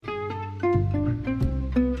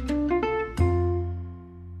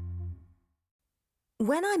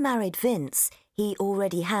When I married Vince, he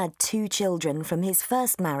already had 2 children from his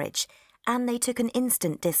first marriage, and they took an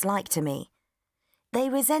instant dislike to me. They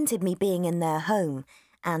resented me being in their home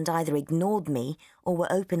and either ignored me or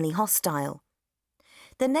were openly hostile.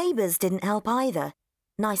 The neighbours didn't help either,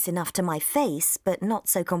 nice enough to my face but not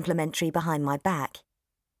so complimentary behind my back.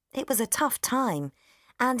 It was a tough time,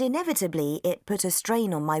 and inevitably it put a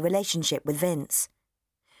strain on my relationship with Vince.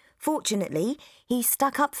 Fortunately, he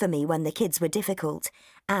stuck up for me when the kids were difficult,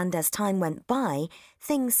 and as time went by,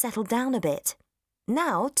 things settled down a bit.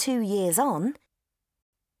 Now, 2 years on,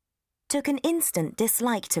 took an instant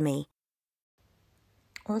dislike to me.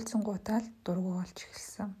 Уулзсангуудаа л дургу болж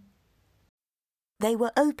эхэлсэн. They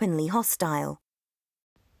were openly hostile.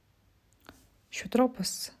 Шудраг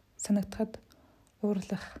бус санагдахад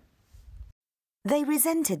уурлах. They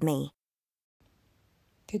resented me.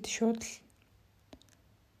 Тэд шууд л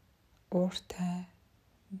ууртай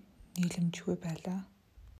нийлэмжгүй байлаа.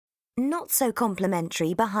 Not so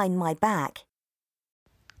complimentary behind my back.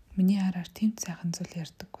 Миний хараар тэнд сайхан зүйл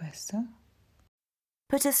ярьдаг байсан.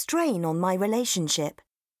 Put a strain on my relationship.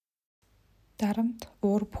 Дарамт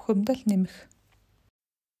уур бухимдал нэмэх.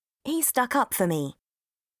 He stuck up for me.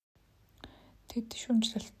 Тэд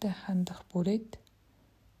шүмжлэлтэй хандах бүрээд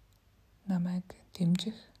намайг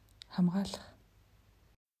дэмжих, хамгаалах.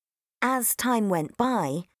 As time went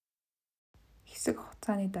by, Хэсэг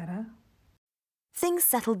хугацааны дараа things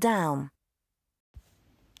settled down.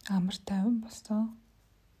 амар тайван болсон.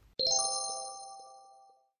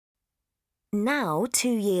 Now, 2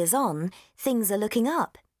 years on, things are looking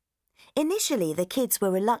up. Initially, the kids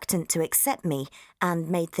were reluctant to accept me and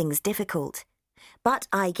made things difficult. But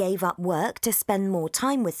I gave up work to spend more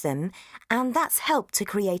time with them, and that's helped to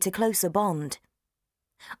create a closer bond.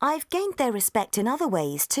 I've gained their respect in other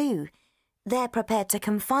ways too. They're prepared to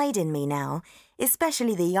confide in me now,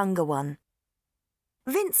 especially the younger one.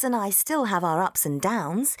 Vince and I still have our ups and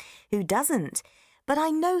downs, who doesn't? But I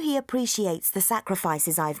know he appreciates the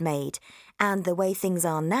sacrifices I've made, and the way things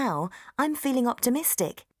are now, I'm feeling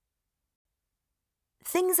optimistic.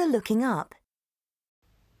 Things are looking up.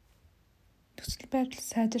 Төсөл байдал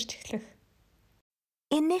сайжирч эхлэх.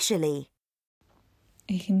 Initially,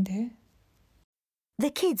 Эхэндээ the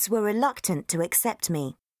kids were reluctant to accept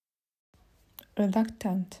me.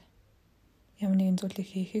 reluctant ямар нэгэн зүйлийг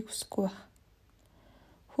хийхийг хүсэхгүй байх.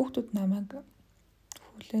 Хүүхдүүд намайг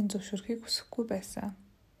хүлээн зөвшөөрөхийг хүсэхгүй байсан.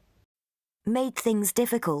 Made things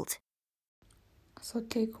difficult.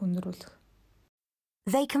 Асуудлыг хүндрүүлэх.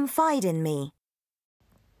 They confide in me.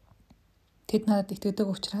 Тэд надад итгэдэг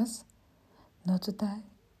учраас нууцудаа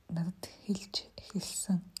надад хэлж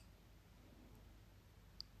эхэлсэн.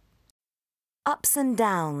 Ups and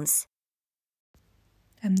downs.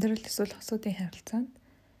 Амьдрал эсвэл асуудын харилцаанд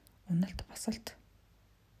уналт босолт.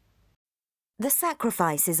 The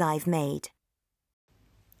sacrifices I've made.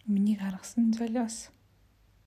 Миний гаргасан золиос.